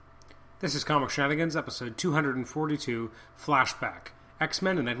This is Comic Shenanigans, episode 242, Flashback,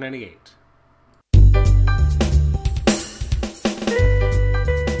 X-Men in 1998.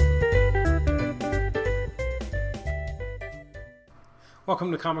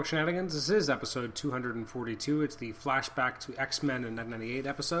 Welcome to Comic Shenanigans. This is episode 242. It's the Flashback to X-Men in 1998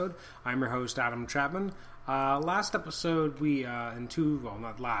 episode. I'm your host, Adam Chapman. Last episode, episode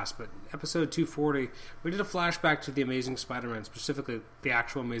 240, we did a flashback to the Amazing Spider-Man, specifically the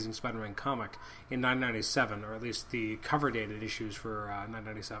actual Amazing Spider-Man comic in 1997, or at least the cover-dated issues for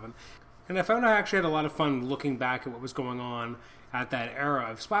 1997. And I found I actually had a lot of fun looking back at what was going on at that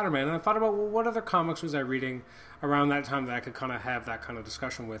era of Spider-Man, and I thought about, well, what other comics was I reading around that time that I could kind of have that kind of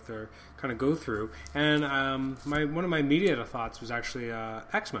discussion with or kind of go through. And one of my immediate thoughts was actually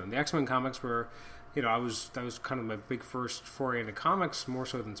X-Men. The X-Men comics were, that was kind of my big first foray into comics, more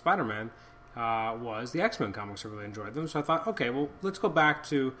so than Spider-Man, was the X-Men comics. I really enjoyed them. So I thought, okay, well, let's go back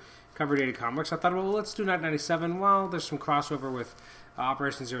to cover-dated comics. I thought, well, let's do 1997. Well, there's some crossover with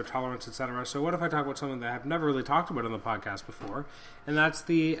Operation Zero Tolerance, etc. So what if I talk about something that I've never really talked about on the podcast before, and that's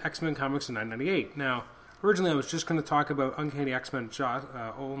the X-Men comics in 1998. Now, originally I was just going to talk about Uncanny X-Men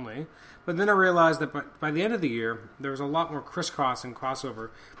only, but then I realized that by the end of the year, there was a lot more crisscross and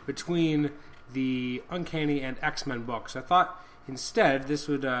crossover between the Uncanny and X-Men books. I thought instead this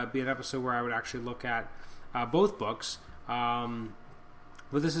would be an episode where I would actually look at both books, but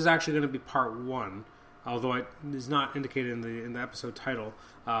this is actually going to be part one. Although it is not indicated in the episode title,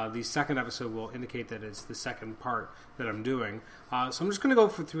 the second episode will indicate that it's the second part that I'm doing. So I'm just going to go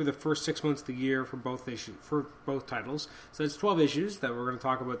through the first 6 months of the year for both titles. So it's 12 issues that we're going to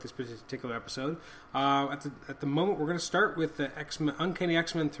talk about this particular episode. At the moment, we're going to start with the Uncanny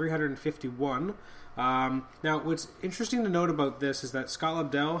X-Men 351. Now, what's interesting to note about this is that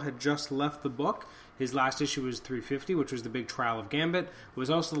Scott Lobdell had just left the book. His last issue was 350, which was the big trial of Gambit. It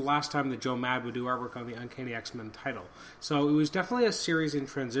was also the last time that Joe Mad would do artwork on the Uncanny X-Men title. So it was definitely a series in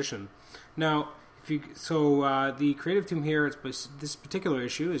transition. Now, the creative team here, this particular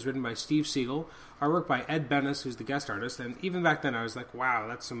issue is written by Steve Siegel, artwork by Ed Benes, who's the guest artist, and even back then I was like, wow,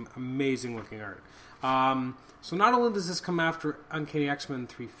 that's some amazing looking art. So not only does this come after Uncanny X-Men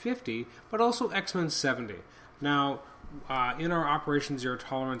 350, but also X-Men 70. Now, in our Operation Zero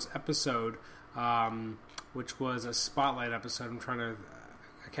Tolerance episode, which was a spotlight episode, I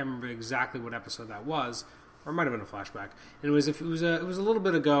can't remember exactly what episode that was, or it might have been a flashback. And it was a little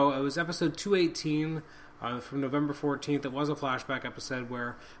bit ago. It was episode 218 from November 14th. It was a flashback episode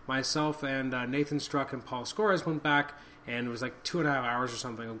where myself and Nathan Struck and Paul Scores went back, and it was like 2.5 hours or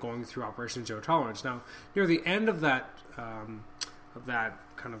something of going through Operation Zero Tolerance. Now, near the end of that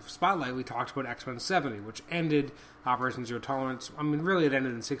kind of spotlight, we talked about X-Men 70, which ended Operation Zero Tolerance. I mean, really it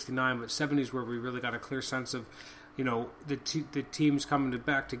ended in 69, but 70 is where we really got a clear sense of, the teams coming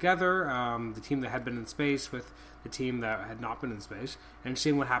back together, the team that had been in space with the team that had not been in space, and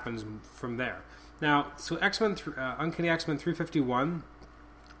seeing what happens from there. Now, so Uncanny X-Men 351,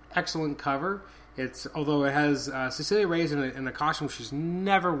 excellent cover. Although it has Cecilia Reyes in a costume she's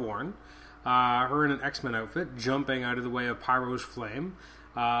never worn, her in an X-Men outfit, jumping out of the way of Pyro's flame.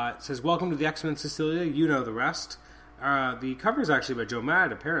 It says, "Welcome to the X-Men, Cecilia. You know the rest." The cover is actually by Joe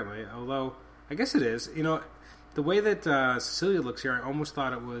Mad, apparently, although I guess it is. The way that Cecilia looks here, I almost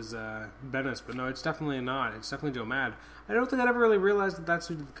thought it was Benes, but no, it's definitely not. It's definitely Joe Mad. I don't think I'd ever really realized that that's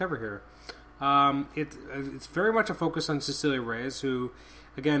who did the cover here. It's very much a focus on Cecilia Reyes, who,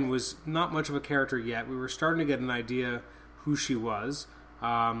 again, was not much of a character yet. We were starting to get an idea who she was.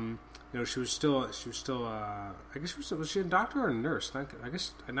 She was still. I guess was she a doctor or a nurse? I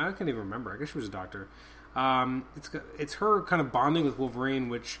guess now I can't even remember. I guess she was a doctor. It's her kind of bonding with Wolverine,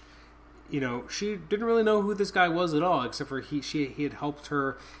 which, she didn't really know who this guy was at all, except for he had helped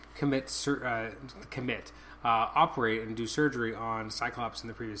her operate and do surgery on Cyclops in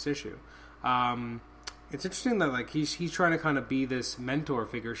the previous issue. It's interesting that he's trying to kind of be this mentor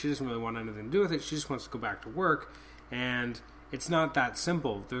figure. She doesn't really want anything to do with it. She just wants to go back to work, and it's not that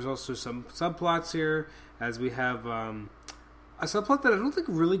simple. There's also some subplots here, as we have a subplot that I don't think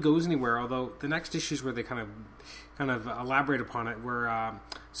really goes anywhere, although the next issues where they kind of elaborate upon it, where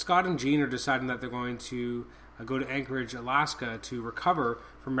Scott and Jean are deciding that they're going to go to Anchorage, Alaska, to recover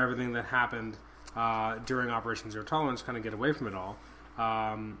from everything that happened during Operation Zero Tolerance, kind of get away from it all.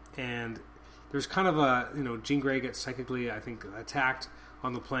 And there's kind of Jean Grey gets psychically, I think, attacked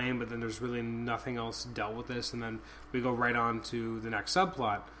on the plane, but then there's really nothing else dealt with this, and then we go right on to the next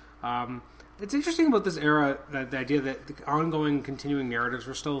subplot. It's interesting about this era, that the idea that the ongoing, continuing narratives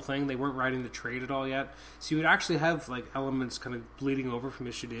were still a thing. They weren't writing the trade at all yet, so you would actually have elements kind of bleeding over from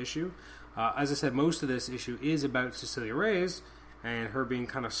issue to issue. As I said, most of this issue is about Cecilia Reyes, and her being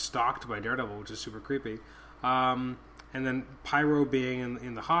kind of stalked by Daredevil, which is super creepy. And then Pyro being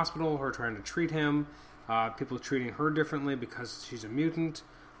in the hospital, her trying to treat him, people treating her differently because she's a mutant.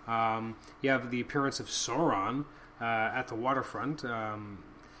 You have the appearance of Sauron at the waterfront, and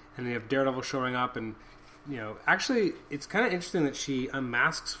you have Daredevil showing up, and actually, it's kind of interesting that she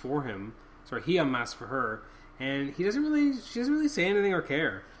unmasks for him. Sorry, he unmasks for her, and she doesn't really say anything or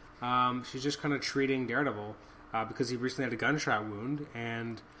care. She's just kind of treating Daredevil because he recently had a gunshot wound,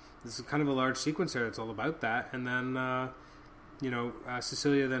 and this is kind of a large sequence there that's all about that. And then,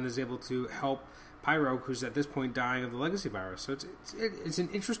 Cecilia then is able to help Pyro, who's at this point dying of the legacy virus. So it's an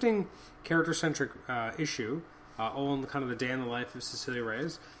interesting character-centric issue, all in kind of the day in the life of Cecilia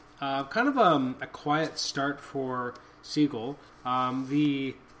Reyes. Kind of a quiet start for Siegel.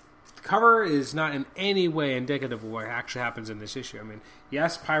 The cover is not in any way indicative of what actually happens in this issue. I mean,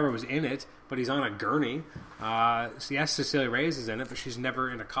 yes, Pyro is in it, but he's on a gurney. So yes, Cecilia Reyes is in it, but she's never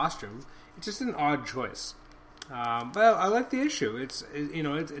in a costume. It's just an odd choice. But I like the issue. It's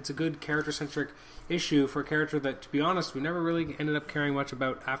a good character-centric issue for a character that, to be honest, we never really ended up caring much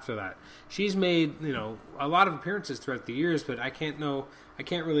about after that. She's made a lot of appearances throughout the years, but I can't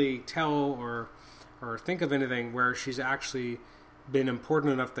really tell or think of anything where she's actually been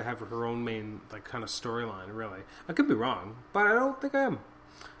important enough to have her own main kind of storyline. Really, I could be wrong, but I don't think I am.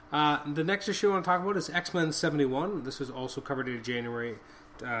 The next issue I want to talk about is X-Men 71. This was also covered in January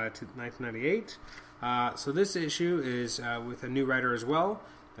 1998. So this issue is with a new writer as well,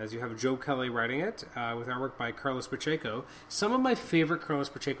 as you have Joe Kelly writing it, with artwork by Carlos Pacheco. Some of my favorite Carlos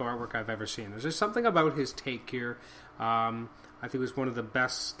Pacheco artwork I've ever seen. There's just something about his take here. I think it was one of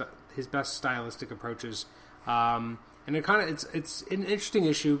his best stylistic approaches. And it's an interesting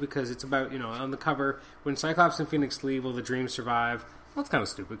issue because it's about, on the cover, when Cyclops and Phoenix leave, will the dream survive? Well, it's kind of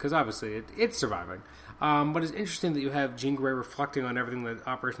stupid because obviously it's surviving. But it's interesting that you have Jean Grey reflecting on everything that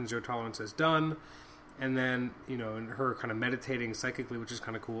Operation Zero Tolerance has done. And then, and her kind of meditating psychically, which is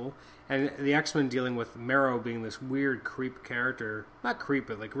kind of cool. And the X-Men dealing with Marrow being this weird creep character. Not creep,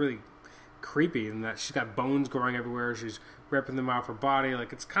 but really creepy in that she's got bones growing everywhere. She's ripping them off her body.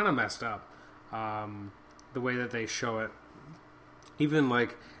 It's kind of messed up. The way that they show it. Even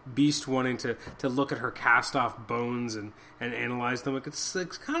Beast wanting to look at her cast off bones and analyze them.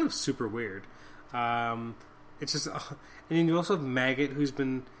 It's kind of super weird. It's just, and then you also have Maggot, who's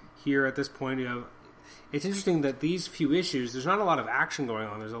been here at this point. It's interesting that these few issues, there's not a lot of action going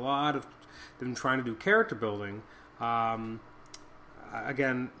on. There's a lot of them trying to do character building.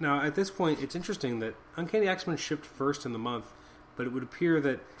 Again, now at this point, it's interesting that Uncanny X-Men shipped first in the month, but it would appear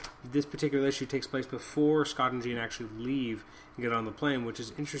that this particular issue takes place before Scott and Jean actually leave and get on the plane, which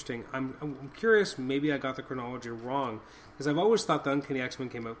is interesting. I'm curious, maybe I got the chronology wrong, because I've always thought the Uncanny X-Men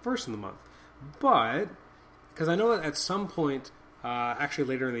came out first in the month. But, because I know at some point, actually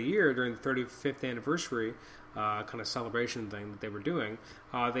later in the year, during the 35th anniversary kind of celebration thing that they were doing,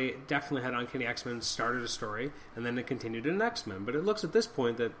 they definitely had Uncanny X-Men started a story, and then it continued in X-Men. But it looks at this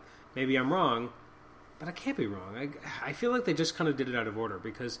point that maybe I'm wrong, but I can't be wrong. I feel like they just kind of did it out of order,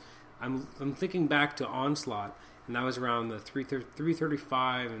 because I'm thinking back to Onslaught, and that was around the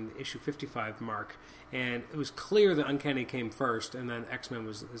 335 and issue 55 mark, and it was clear that Uncanny came first, and then X-Men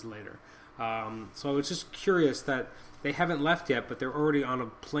was later. So I was just curious that they haven't left yet, but they're already on a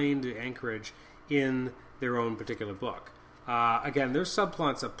plane to Anchorage in their own particular book. Again, there's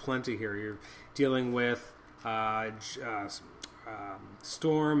subplots aplenty here. You're dealing with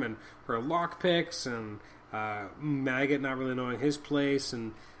Storm and her lockpicks, and Maggot not really knowing his place,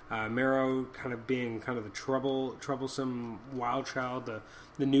 and Marrow kind of being kind of the troublesome wild child, the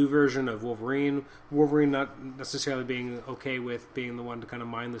new version of Wolverine. Wolverine not necessarily being okay with being the one to kind of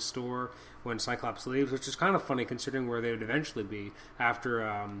mind the store when Cyclops leaves, which is kind of funny considering where they would eventually be after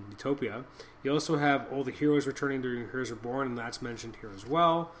Utopia. You also have all the heroes returning during Heroes Reborn, and that's mentioned here as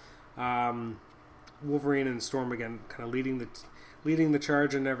well. Wolverine and Storm again kind of leading the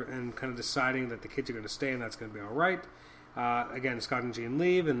charge and kind of deciding that the kids are going to stay and that's going to be all right. Again, Scott and Jean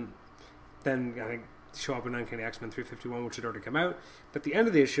leave, and then I think show up in Uncanny X-Men 351, which had already come out. But the end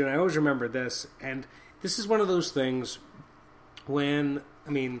of the issue, and I always remember this, and this is one of those things when,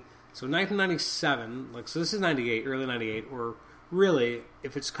 so 1997, so this is 98, early 98, or really,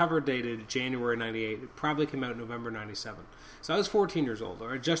 if it's cover dated January 98, it probably came out November 97. So I was 14 years old,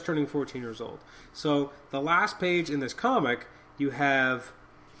 or just turning 14 years old. So the last page in this comic, you have,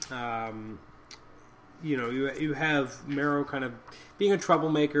 you have Marrow kind of being a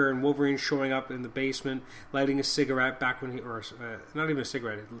troublemaker, and Wolverine showing up in the basement, lighting a cigarette back when he, or not even a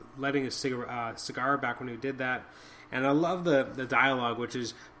cigarette, lighting a cigar back when he did that. And I love the dialogue, which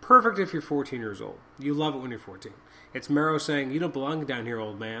is perfect if you're 14 years old. You love it when you're 14. It's Marrow saying, "You don't belong down here,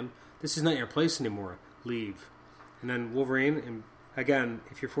 old man. This is not your place anymore. Leave." And then Wolverine, and again,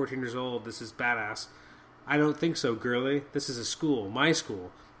 if you're 14 years old, this is badass. "I don't think so, girly. This is a school, my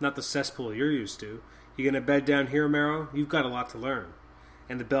school, not the cesspool you're used to. You gonna bed down here, Marrow? You've got a lot to learn."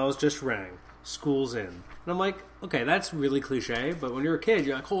 And the bells just rang. School's in. And I'm like, okay, that's really cliche, but when you're a kid,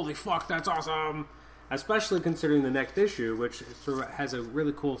 you're like, holy fuck, that's awesome. Especially considering the next issue, which has a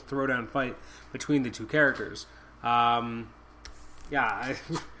really cool throwdown fight between the two characters.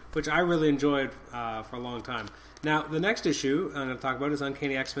 Which I really enjoyed for a long time. Now, the next issue I'm going to talk about is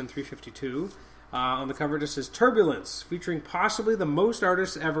Uncanny X-Men 352. On the cover, it just says Turbulence, featuring possibly the most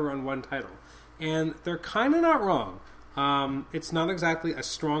artists ever on one title. And they're kind of not wrong. It's not exactly a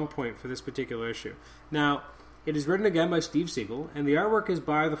strong point for this particular issue. Now, it is written again by Steve Siegel, and the artwork is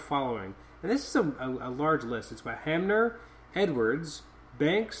by the following. And this is a large list. It's by Hamner, Edwards,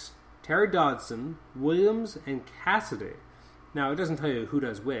 Banks, Terry Dodson, Williams, and Cassidy. Now, it doesn't tell you who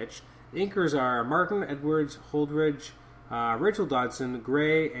does which. The inkers are Martin, Edwards, Holdridge, Rachel Dodson,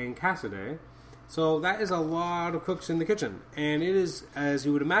 Gray, and Cassidy. So that is a lot of cooks in the kitchen. And it is, as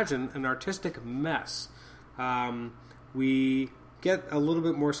you would imagine, an artistic mess. We get a little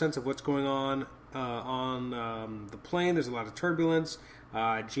bit more sense of what's going on the plane. There's a lot of turbulence.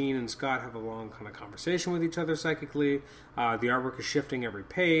 Jean and Scott have a long kind of conversation with each other psychically. The artwork is shifting every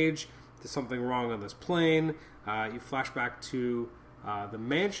page. There's something wrong on this plane. You flash back to the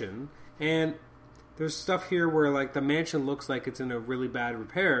mansion, and there's stuff here where like the mansion looks like it's in a really bad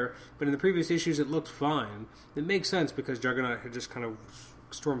repair, but in the previous issues it looked fine. It makes sense because Juggernaut had just kind of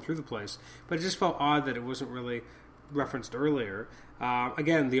stormed through the place, but it just felt odd that it wasn't really referenced earlier.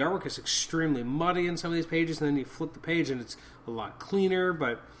 Again, the artwork is extremely muddy in some of these pages, and then you flip the page and it's a lot cleaner,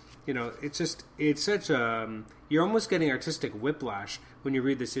 but you know, it's such a, you're almost getting artistic whiplash when you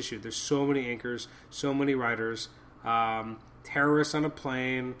read this issue. There's so many anchors, so many writers, terrorists on a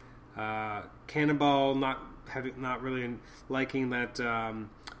plane, Cannonball not really liking that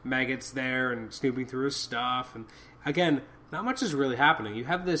Maggot's there and snooping through his stuff, and again, not much is really happening. You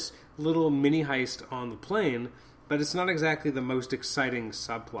have this little mini heist on the plane, but it's not exactly the most exciting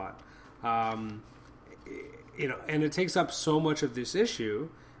subplot. You know, and it takes up so much of this issue,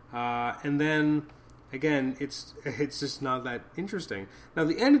 and then again, it's just not that interesting. Now,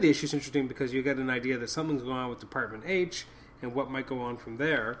 the end of the issue is interesting because you get an idea that something's going on with Department H and what might go on from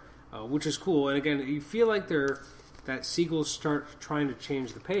there, which is cool. And again, you feel like that Siegel start trying to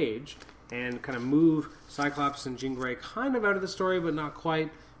change the page and kind of move Cyclops and Jean Grey kind of out of the story, but not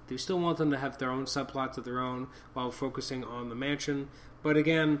quite. They still want them to have their own subplots of their own while focusing on the mansion. But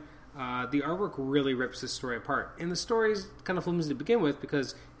again, the artwork really rips this story apart. And the story's kind of flimsy to begin with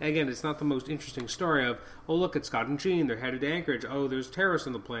because, again, it's not the most interesting story of, oh, look, it's Scott and Jean, they're headed to Anchorage. Oh, there's terrorists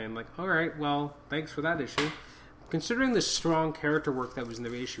on the plane. Like, all right, well, thanks for that issue. Considering the strong character work that was in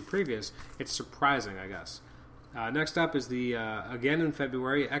the issue previous, it's surprising, I guess. Next up is the, again in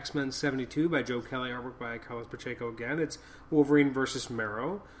February, X-Men 72 by Joe Kelly, artwork by Carlos Pacheco again. It's Wolverine versus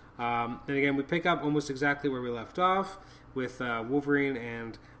Marrow. And again, we pick up almost exactly where we left off, with Wolverine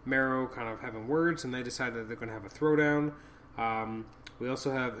and Marrow kind of having words, and they decide that they're going to have a throwdown. We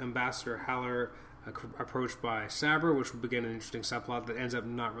also have Ambassador Haller approached by Sabre, which will begin an interesting subplot that ends up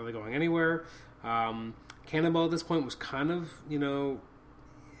not really going anywhere. Cannonball at this point was kind of, you know,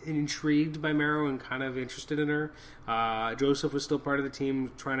 intrigued by Marrow and kind of interested in her. Joseph was still part of the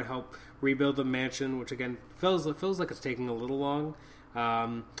team trying to help rebuild the mansion, which again feels like it's taking a little long.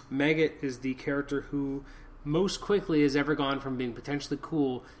 Maggot is the character who most quickly has ever gone from being potentially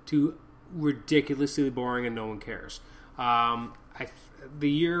cool to ridiculously boring and no one cares. The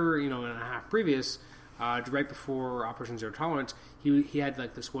year, and a half previous, right before Operation Zero Tolerance, he had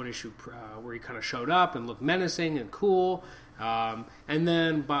like this one issue where he kind of showed up and looked menacing and cool, and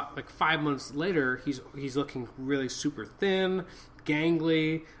then about like 5 months later, he's looking really super thin,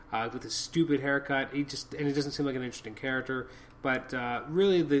 gangly, with a stupid haircut. It doesn't seem like an interesting character. But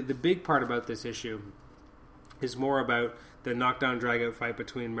really, the big part about this issue is more about the knockdown drag-out fight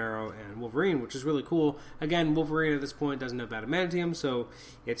between Marrow and Wolverine, which is really cool. Again, Wolverine at this point doesn't have adamantium, so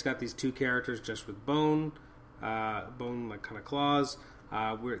it's got these two characters just with bone like kind of claws.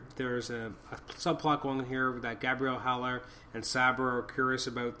 Where there's a subplot going here that Gabrielle Haller and Sabre are curious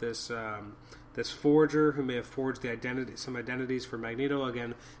about this forger who may have forged some identities for Magneto.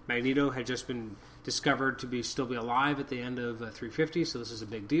 Again, Magneto had just been discovered to still be alive at the end of 350, so this is a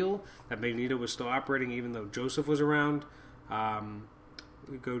big deal that Magneto was still operating even though Joseph was around.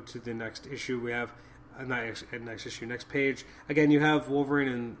 We go to the next issue. We have a nice issue. Next page, again, you have Wolverine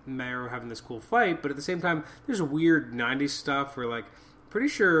and Marrow having this cool fight, but at the same time, there's weird 90s stuff where, like, pretty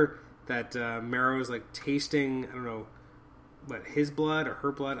sure that Marrow is, like, tasting, I don't know, what, his blood or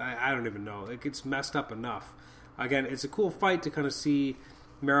her blood? I don't even know. Like, it's messed up enough. Again, it's a cool fight to kind of see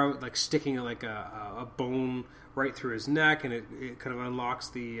Marrow, like, sticking, like, a bone right through his neck, and it kind of unlocks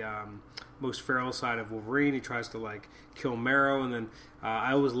the most feral side of Wolverine. He tries to, like, kill Marrow, and then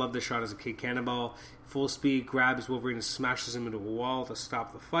I always loved this shot as a kid. Cannonball, full speed, grabs Wolverine and smashes him into a wall to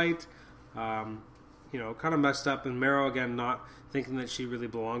stop the fight. You know, kind of messed up, and Marrow, again, not thinking that she really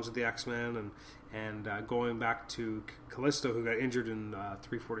belongs with the X-Men, and going back to Callisto, who got injured in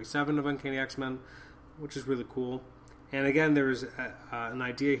 347 of Uncanny X-Men, which is really cool. And again, there's an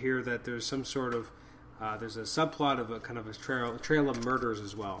idea here that there's some sort of there's a subplot of a kind of a trail of murders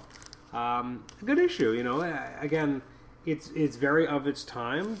as well. A good issue, you know. Again, it's very of its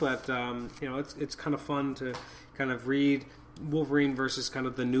time, but you know, it's kind of fun to kind of read Wolverine versus kind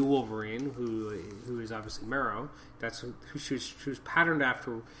of the new Wolverine, who is obviously Marrow. That's who she was patterned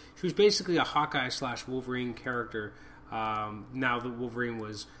after. She was basically a Hawkeye / Wolverine character. Now that Wolverine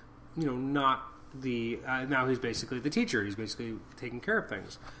was, you know, not the now he's basically the teacher. He's basically taking care of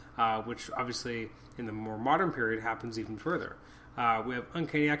things, which obviously in the more modern period happens even further. We have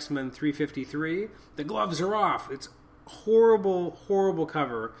Uncanny X-Men 353. The gloves are off. It's horrible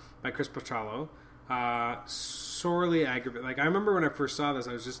cover by Chris Bachalo. Sorely aggravating. Like, I remember when I first saw this,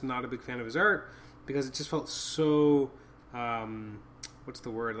 I was just not a big fan of his art because it just felt so what's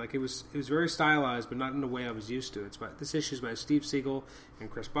the word? Like, it was very stylized, but not in the way I was used to. This issue is by Steve Siegel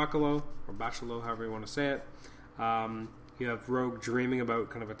and Chris Bachalo, or Bachalo, however you want to say it. You have Rogue dreaming about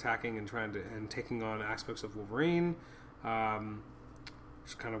kind of attacking and taking on aspects of Wolverine, which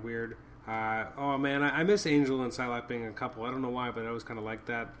is kind of weird. Oh man, I miss Angel and Psylocke being a couple. I don't know why, but I always kind of like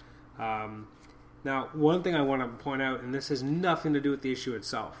that. Now, one thing I want to point out, and this has nothing to do with the issue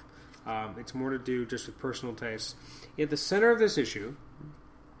itself. It's more to do just with personal taste. At the center of this issue,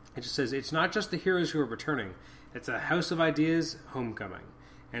 it just says, it's not just the heroes who are returning. It's a house of ideas homecoming.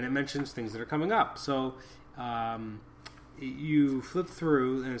 And it mentions things that are coming up. So you flip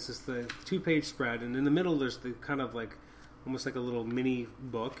through, and it's just the 2-page spread. And in the middle, there's the kind of like, almost like a little mini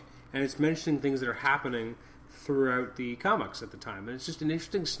book. And it's mentioning things that are happening throughout the comics at the time. And it's just an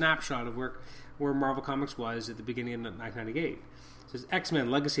interesting snapshot of where Marvel Comics was at the beginning of 1998. It says, X-Men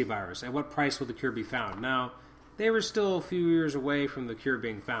Legacy Virus. At what price will the cure be found? Now, they were still a few years away from the cure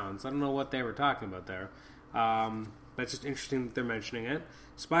being found, so I don't know what they were talking about there. But it's just interesting that they're mentioning it.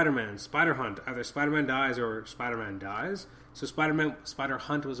 Spider-Man, Spider Hunt. Either Spider-Man dies or Spider-Man dies. So Spider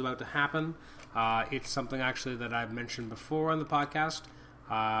Hunt was about to happen. It's something actually that I've mentioned before on the podcast.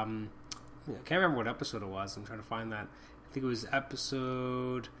 I can't remember what episode it was. I'm trying to find that. I think it was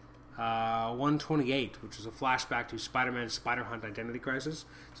episode 128, which was a flashback to Spider-Man's Spider Hunt Identity Crisis.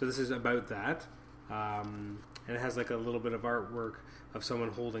 So this is about that. And it has like a little bit of artwork of someone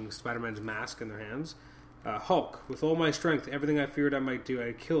holding Spider-Man's mask in their hands. Hulk, with all my strength, everything I feared I might do,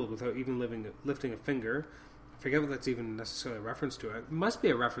 I killed without even lifting a finger. I forget what that's even necessarily a reference to. It must be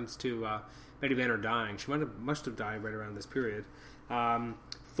a reference to Betty Banner dying. She must have died right around this period.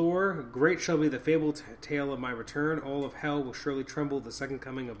 Thor, great shall be the fabled tale of my return. All of hell will surely tremble at the second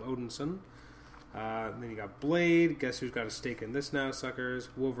coming of Odinson. Then you got Blade. Guess who's got a stake in this now, suckers?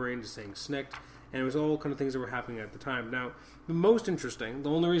 Wolverine just saying snicked. And it was all kind of things that were happening at the time. Now, the most interesting, the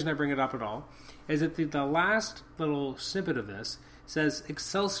only reason I bring it up at all, is that the last little snippet of this says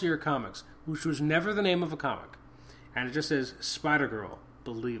Excelsior Comics, which was never the name of a comic. And it just says Spider-Girl.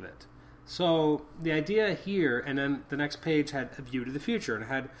 Believe it. So the idea here, and then the next page had a view to the future, and it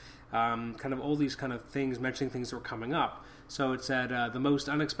had kind of all these kind of things, mentioning things that were coming up. So it said, the most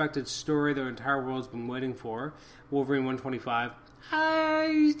unexpected story the entire world's been waiting for, Wolverine 125.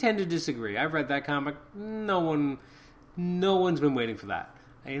 I tend to disagree. I've read that comic. No one's been waiting for that.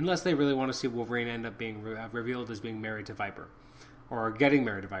 Unless they really want to see Wolverine end up being revealed as being married to Viper. Or getting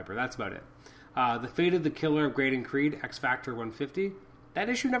married to Viper. That's about it. The Fate of the Killer of Graydon Creed, X-Factor 150. That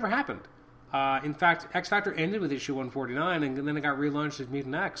issue never happened. In fact, X-Factor ended with issue 149, and then it got relaunched as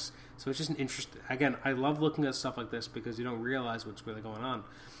Mutant X. So it's just an interest. Again, I love looking at stuff like this because you don't realize what's really going on.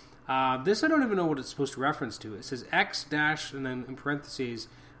 This I don't even know what it's supposed to reference to. It says X dash, and then in parentheses,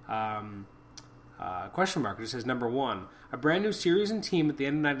 question mark. It says number 1. A brand new series and team at the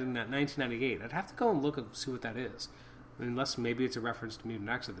end of 1998. I'd have to go and look and see what that is. Unless maybe it's a reference to Mutant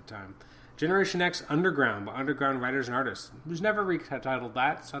X at the time. Generation X Underground by Underground Writers and Artists. It was never retitled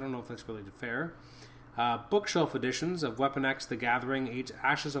that, so I don't know if that's really fair. Bookshelf editions of Weapon X, The Gathering,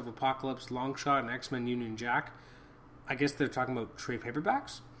 Ashes of Apocalypse, Longshot, and X-Men Union Jack. I guess they're talking about trade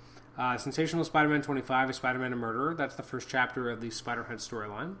paperbacks. Sensational Spider-Man 25 is Spider-Man a Murderer. That's the first chapter of the Spider-Head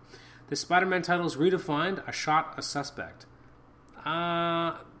storyline. The Spider-Man title is redefined, A Shot, a Suspect.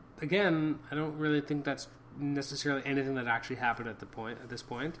 Again, I don't really think that's necessarily anything that actually happened at this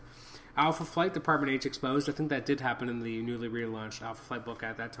point. Alpha Flight, Department H Exposed. I think that did happen in the newly relaunched Alpha Flight book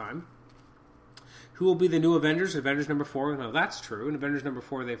at that time. Who will be the new Avengers? Avengers number 4. No, that's true. In Avengers number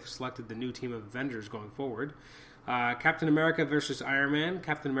 4, they've selected the new team of Avengers going forward. Captain America versus Iron Man.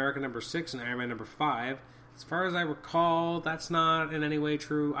 Captain America number 6 and Iron Man number 5. As far as I recall, that's not in any way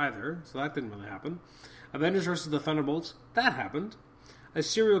true either, so that didn't really happen. Avengers versus the Thunderbolts. That happened. A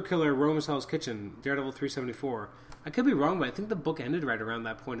Serial Killer, Rome Hell's Kitchen, Daredevil 374. I could be wrong, but I think the book ended right around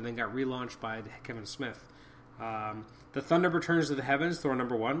that point and then got relaunched by Kevin Smith. The Thunder Returns to the Heavens, Thor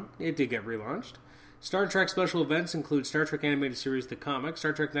number 1. It did get relaunched. Star Trek special events include Star Trek Animated Series The Comic,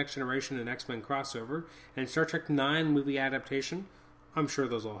 Star Trek Next Generation and X-Men crossover, and Star Trek 9 movie adaptation. I'm sure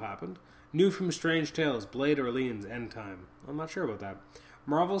those all happened. New from Strange Tales, Blade Orleans, End Time. I'm not sure about that.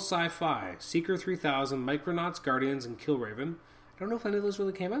 Marvel Sci-Fi, Seeker 3000, Micronauts, Guardians, and Killraven. I don't know if any of those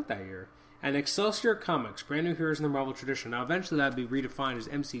really came out that year. And Excelsior Comics, brand new heroes in the Marvel tradition. Now, eventually that would be redefined as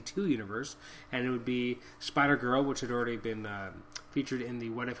MC2 universe, and it would be Spider-Girl, which had already been featured in the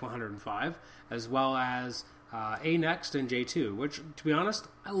What If 105, as well as A-Next and J2, which, to be honest,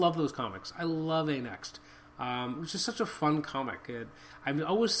 I love those comics. I love A-Next. It was just such a fun comic. I'm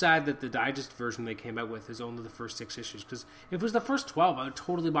always sad that the digest version they came out with is only the first 6 issues, because if it was the first 12, I would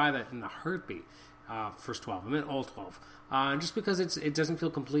totally buy that in a heartbeat. First 12. I meant all 12. Just because it doesn't feel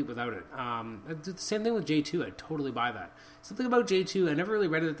complete without it. The same thing with J2. I'd totally buy that. Something about J2, I never really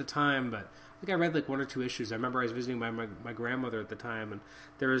read it at the time, but I think I read like 1 or 2 issues. I remember I was visiting my grandmother at the time, and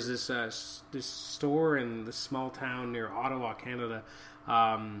there was this store in this small town near Ottawa, Canada.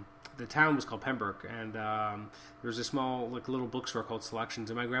 The town was called Pembroke, and there was a small, like, little bookstore called Selections,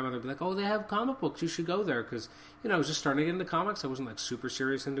 and my grandmother would be like, "Oh, they have comic books, you should go there," because, I was just starting to get into comics. I wasn't, like, super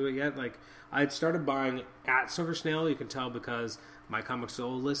serious into it yet. Like, I'd started buying at Silver Snail, you can tell because my Comics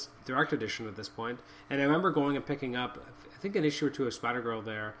Sold List direct edition at this point, and I remember going and picking up, I think, an issue or 2 of Spider-Girl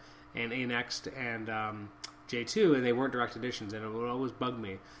there, and A-Next, and J2, and they weren't direct editions, and it would always bug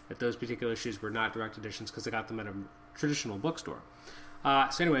me that those particular issues were not direct editions because I got them at a traditional bookstore.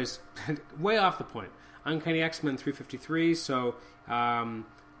 So anyways, way off the point. Uncanny X-Men 353, so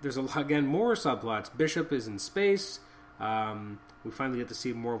there's again more subplots. Bishop is in space. We finally get to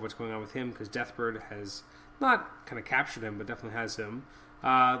see more of what's going on with him because Deathbird has not kind of captured him, but definitely has him.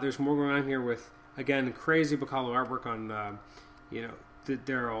 There's more going on here with, again, crazy Bacalo artwork on,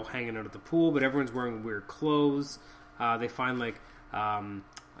 they're all hanging out at the pool, but everyone's wearing weird clothes. They find, like, an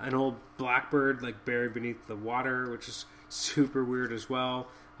old blackbird, like, buried beneath the water, which is super weird as well.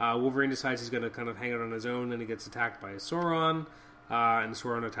 Wolverine decides he's going to kind of hang out on his own, and he gets attacked by Sauron, and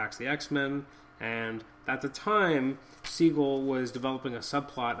Sauron attacks the X-Men. And at the time, Siegel was developing a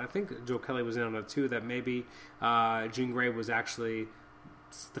subplot, and I think Joe Kelly was in on it too, that maybe Jean Grey was actually,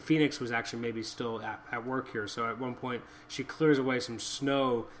 the Phoenix was actually maybe still at work here. So at one point, she clears away some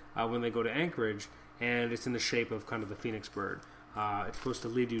snow when they go to Anchorage, and it's in the shape of kind of the Phoenix bird. It's supposed to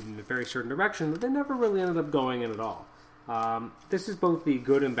lead you in a very certain direction, but they never really ended up going in at all. This is both the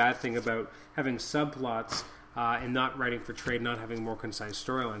good and bad thing about having subplots and not writing for trade, not having more concise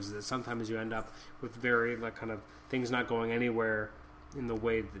storylines, is that sometimes you end up with very, like, kind of things not going anywhere in the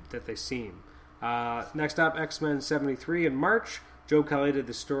way that they seem. Next up, X-Men 73 in March. Joe Kelly did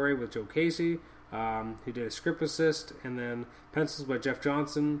the story with Joe Casey, who did a script assist, and then pencils by Jeff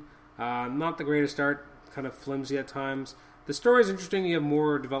Johnson. Not the greatest art, kind of flimsy at times. The story is interesting. You have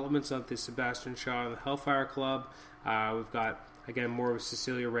more developments of the Sebastian Shaw and the Hellfire Club. We've got, again, more of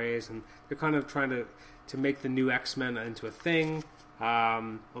Cecilia Reyes, and they're kind of trying to make the new X-Men into a thing.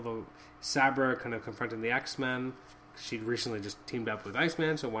 Although Sabra kind of confronting the X-Men. She'd recently just teamed up with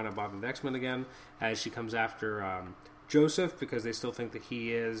Iceman, so why not bother the X-Men again? As she comes after Joseph, because they still think that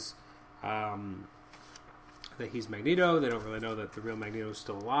he is that he's Magneto. They don't really know that the real Magneto is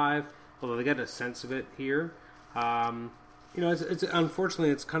still alive, although they get a sense of it here. It's unfortunately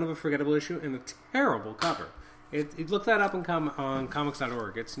it's kind of a forgettable issue and a terrible cover. Look that up on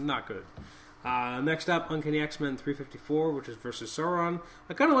comics.org. It's not good. Next up, Uncanny X-Men 354, which is versus Sauron.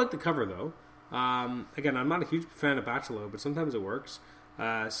 I kind of like the cover, though. Again, I'm not a huge fan of Bachelot, but sometimes it works.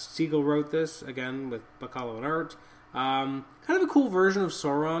 Siegel wrote this, again, with Bacalo and art. Kind of a cool version of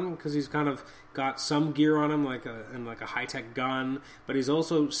Sauron, because he's kind of got some gear on him, like a high-tech gun, but he's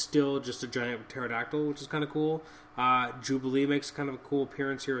also still just a giant pterodactyl, which is kind of cool. Jubilee makes kind of a cool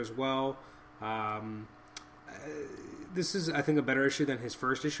appearance here as well. This is, I think, a better issue than his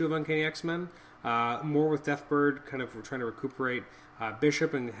first issue of Uncanny X-Men. More with Deathbird, kind of trying to recuperate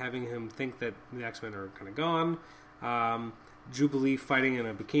Bishop and having him think that the X-Men are kind of gone. Jubilee fighting in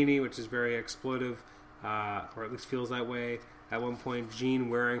a bikini, which is very exploitive, or at least feels that way. At one point, Jean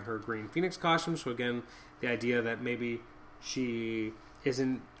wearing her Green Phoenix costume. So again, the idea that maybe she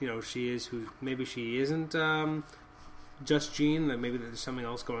isn't, maybe she isn't just Jean, that maybe there's something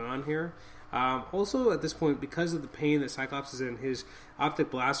else going on here. Also, at this point, because of the pain that Cyclops is in, his optic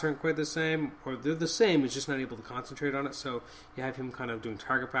blasts aren't quite the same, or they're the same, he's just not able to concentrate on it, so you have him kind of doing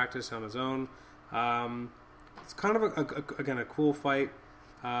target practice on his own. It's kind of, a cool fight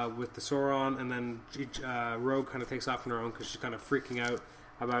with the Sauron, and then Rogue kind of takes off on her own because she's kind of freaking out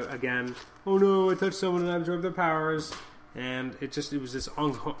about, again, oh no, I touched someone and I absorbed their powers. And it was this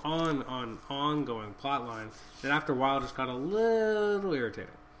ongoing plot line that after a while just got a little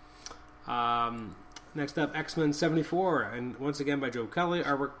irritating. Next up, X-Men 74, and once again by Joe Kelly,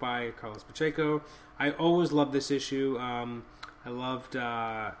 artwork by Carlos Pacheco. I always loved this issue. I loved,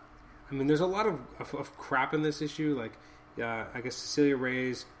 there's a lot of crap in this issue, like, I guess Cecilia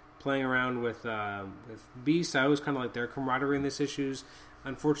Reyes playing around with Beast. I always kind of like their camaraderie in this issues.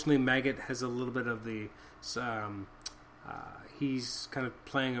 Unfortunately, Maggot has a little bit of the, he's kind of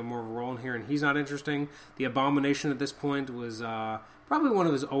playing a more of a role in here, and he's not interesting. The Abomination at this point was, probably one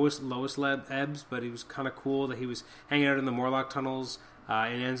of his lowest ebbs, but he was kind of cool that he was hanging out in the Morlock tunnels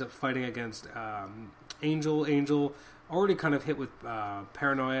and ends up fighting against Angel. Angel already kind of hit with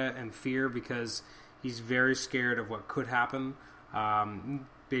paranoia and fear because he's very scared of what could happen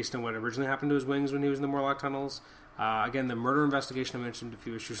based on what originally happened to his wings when he was in the Morlock tunnels. Again, the murder investigation I mentioned a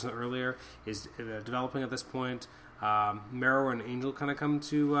few issues earlier is developing at this point. Marrow and Angel kind of come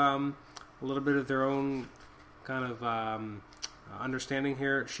to a little bit of their own kind of understanding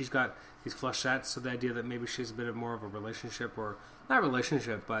here. She's got these flechettes, so the idea that maybe she's a bit of more of a relationship, or not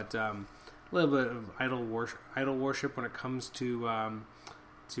relationship, but a little bit of idol worship when it comes to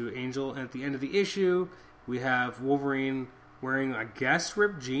Angel. And at the end of the issue, we have Wolverine wearing, I guess,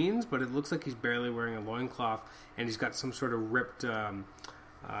 ripped jeans, but it looks like he's barely wearing a loincloth, and he's got some sort of ripped, it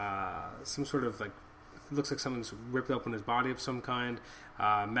looks like something's ripped open his body of some kind.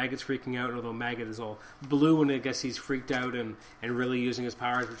 Maggot's freaking out, although Maggot is all blue, and I guess he's freaked out and really using his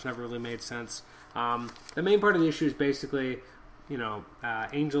powers, which never really made sense. The main part of the issue is basically,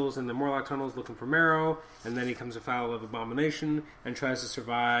 Angel's in the Morlock tunnels looking for Marrow, and then he comes afoul of Abomination and tries to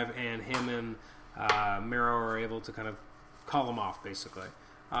survive, and him and Marrow are able to kind of call him off, basically.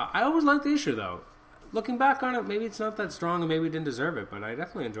 I always liked the issue, though. Looking back on it, maybe it's not that strong, and maybe we didn't deserve it, but I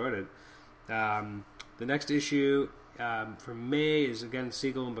definitely enjoyed it. The next issue from May is, again,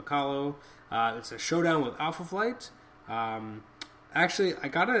 Siegel and Bacalo. It's a showdown with Alpha Flight. Actually, I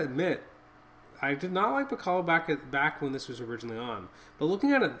gotta admit, I did not like Bacalo back when this was originally on. But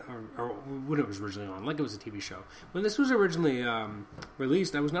looking at it, or when it was originally on, like it was a TV show. When this was originally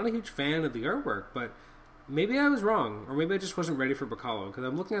released, I was not a huge fan of the artwork, but maybe I was wrong, or maybe I just wasn't ready for Bacalo, because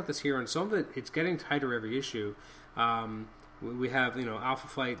I'm looking at this here, and some of it, it's getting tighter every issue. We have, Alpha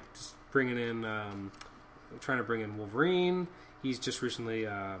Flight just bringing in, trying to bring in Wolverine. He's just recently,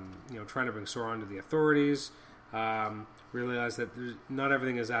 trying to bring Sauron to the authorities. Realized that not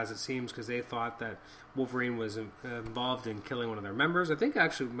everything is as it seems, because they thought that Wolverine was involved in killing one of their members. I think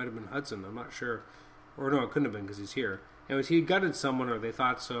actually it might have been Hudson. I'm not sure. Or no, it couldn't have been because he's here. He gutted someone, or they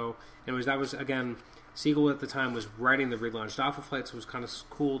thought so. That was, again, Siegel at the time was writing the relaunched Alpha Flight, so it was kind of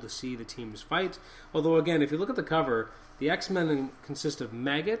cool to see the teams fight. Although, again, if you look at the cover, the X-Men consist of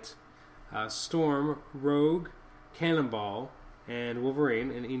Maggot, Storm, Rogue, Cannonball, and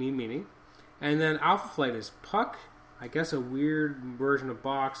Wolverine, and Eeny Meeny. And then Alpha Flight is Puck, I guess a weird version of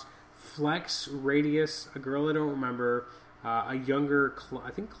Box, Flex, Radius, a girl I don't remember, a younger,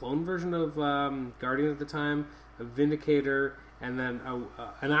 I think clone version of Guardian at the time, a Vindicator, and then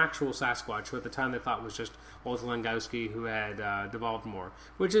an actual Sasquatch, who at the time they thought was just Walter Langowski, who had devolved more,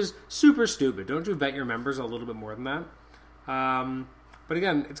 which is super stupid. Don't you vet your members a little bit more than that? But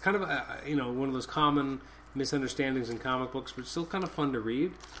again, it's kind of one of those common misunderstandings in comic books, but still kind of fun to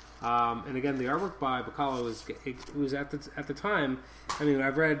read. And again, the artwork by Bacalo was at the time.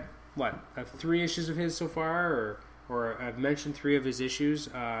 I've read 3 issues of his so far, or I've mentioned 3 of his issues,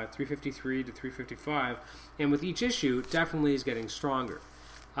 353 to 355, and with each issue, definitely is getting stronger.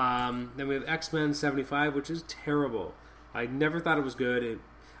 Then we have X-Men 75, which is terrible. I never thought it was good.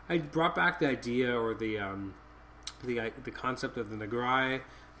 I brought back the idea, or the concept of the Nagrai,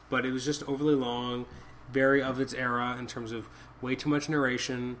 but it was just overly long, very of its era in terms of way too much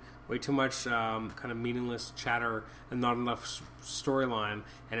narration, way too much kind of meaningless chatter, and not enough storyline,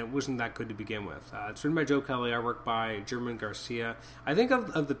 and it wasn't that good to begin with. It's written by Joe Kelly, artwork by German Garcia. I think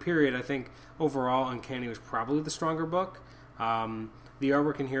of the period, I think overall Uncanny was probably the stronger book. The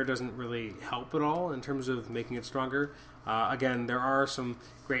artwork in here doesn't really help at all in terms of making it stronger. Again, there are some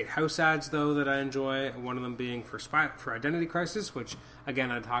great house ads, though, that I enjoy. One of them being for Identity Crisis, which,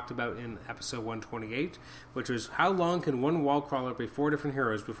 again, I talked about in episode 128, which was how long can one wall crawler be 4 different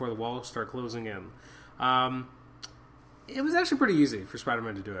heroes before the walls start closing in? It was actually pretty easy for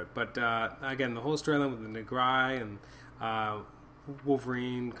Spider-Man to do it. But, again, the whole storyline with the Negrai and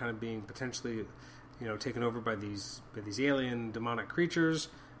Wolverine kind of being potentially, taken over by these alien demonic creatures,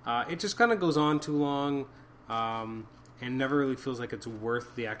 it just kind of goes on too long. And never really feels like it's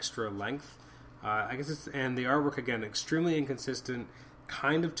worth the extra length. I guess and the artwork, again, extremely inconsistent,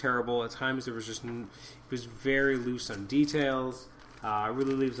 kind of terrible. At times it was very loose on details. It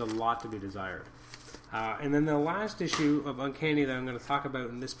really leaves a lot to be desired. And then the last issue of Uncanny that I'm going to talk about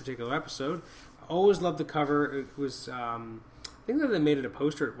in this particular episode, I always loved the cover. It was, I think that they made it a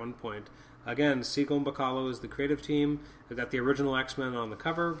poster at one point. Again, Siegel and Bacalo is the creative team. They've got the original X-Men on the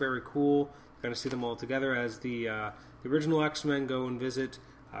cover, very cool. You're going to see them all together as the original X-Men go and visit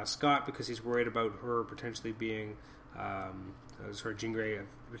Scott because he's worried about her potentially being, Jean Grey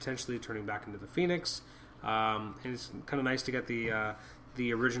potentially turning back into the Phoenix. And it's kind of nice to get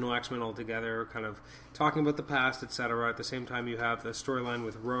the original X-Men all together, kind of talking about the past, etc. At the same time, you have the storyline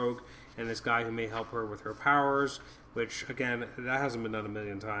with Rogue and this guy who may help her with her powers, which, again, that hasn't been done a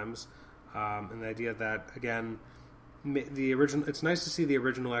million times. And the idea that, again, it's nice to see the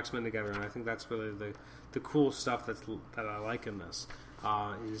original X-Men together, and I think that's really the cool stuff that I like in this,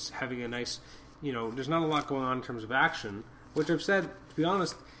 is having a nice, there's not a lot going on in terms of action, which I've said, to be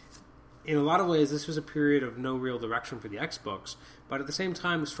honest, in a lot of ways, this was a period of no real direction for the X-Books, but at the same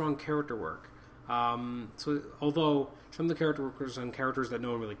time, strong character work. So although some of the character work was on characters that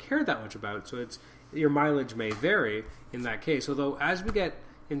no one really cared that much about, so your mileage may vary in that case, although as we get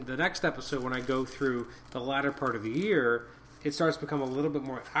in the next episode, when I go through the latter part of the year, it starts to become a little bit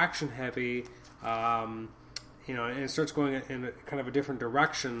more action-heavy, and it starts going in a kind of a different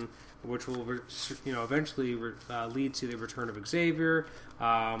direction, which will, eventually lead to the return of Xavier.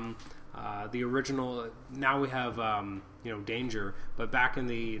 The original, now we have, Danger, but back in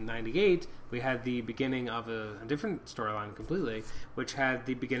the 98, we had the beginning of a different storyline completely, which had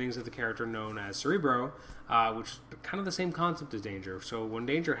the beginnings of the character known as Cerebro, which is kind of the same concept as Danger. So when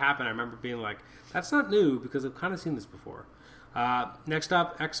Danger happened, I remember being like, that's not new, because I've kind of seen this before. Next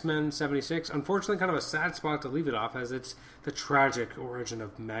up, X-Men 76. Unfortunately, kind of a sad spot to leave it off, as it's the tragic origin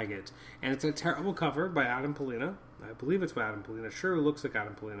of Maggot. And it's a terrible cover by Adam Pollina. I believe it's by Adam Pollina. It sure looks like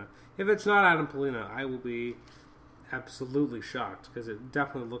Adam Pollina. If it's not Adam Pollina, I will be absolutely shocked, because it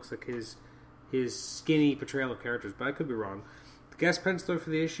definitely looks like his skinny portrayal of characters, but I could be wrong. The guest penciler for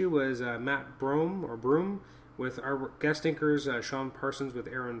the issue was Matt Broom, with our guest inkers Sean Parsons with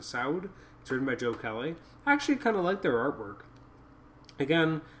Aaron Soud. It's written by Joe Kelly. I actually kind of like their artwork.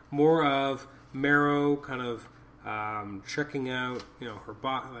 Again, more of Marrow kind of checking out, her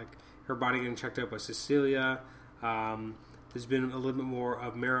body getting checked out by Cecilia. There's been a little bit more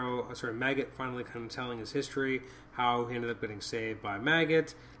of Maggot finally kind of telling his history, how he ended up getting saved by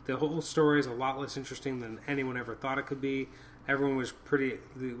Maggot. The whole story is a lot less interesting than anyone ever thought it could be. Everyone was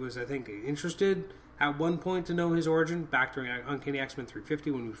I think, interested at one point to know his origin, back during Uncanny X-Men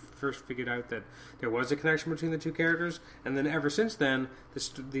 350, when we first figured out that there was a connection between the two characters. And then ever since then, the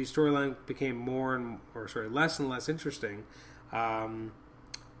storyline became less and less interesting, and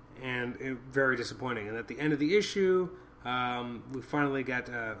very disappointing. And at the end of the issue, we finally got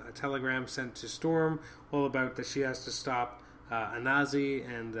a telegram sent to Storm all about that she has to stop Anazi.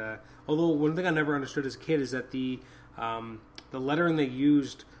 And although one thing I never understood as a kid is that the lettering they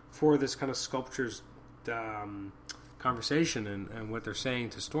used for this kind of sculpture's conversation and what they're saying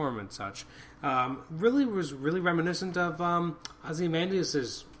to Storm and such was really reminiscent of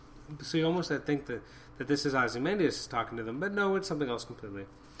Ozymandias's. So you almost think that this is Ozymandias talking to them, but no, it's something else completely.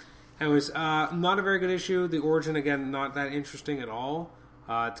 Anyways, not a very good issue. The origin, again, not that interesting at all.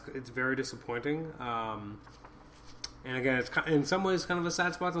 It's very disappointing. And again, it's in some ways kind of a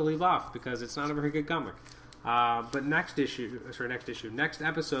sad spot to leave off, because it's not a very good comic. But next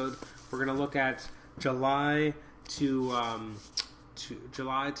episode, we're going to look at July to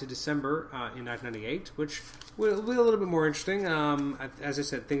December in 1998, which will be a little bit more interesting. As I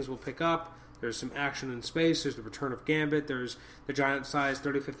said, things will pick up. There's some action in space. There's the return of Gambit. There's the giant-sized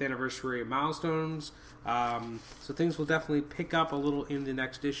 35th anniversary milestones. So things will definitely pick up a little in the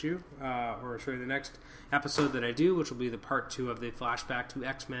next issue, the next episode that I do, which will be the part 2 of the flashback to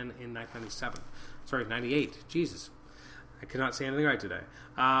X-Men in 98. Jesus. I cannot say anything right today.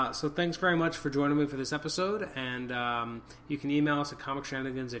 So thanks very much for joining me for this episode, and you can email us at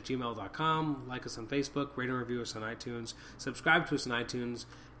comicshenanigans@gmail.com, like us on Facebook, rate and review us on iTunes, subscribe to us on iTunes,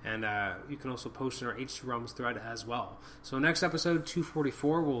 and you can also post in our H2 Realms thread as well. So next episode,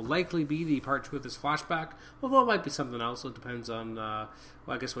 244, will likely be the part 2 of this flashback, although it might be something else. It depends on, I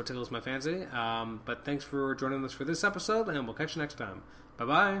guess what tickles my fancy. But thanks for joining us for this episode, and we'll catch you next time.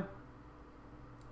 Bye-bye.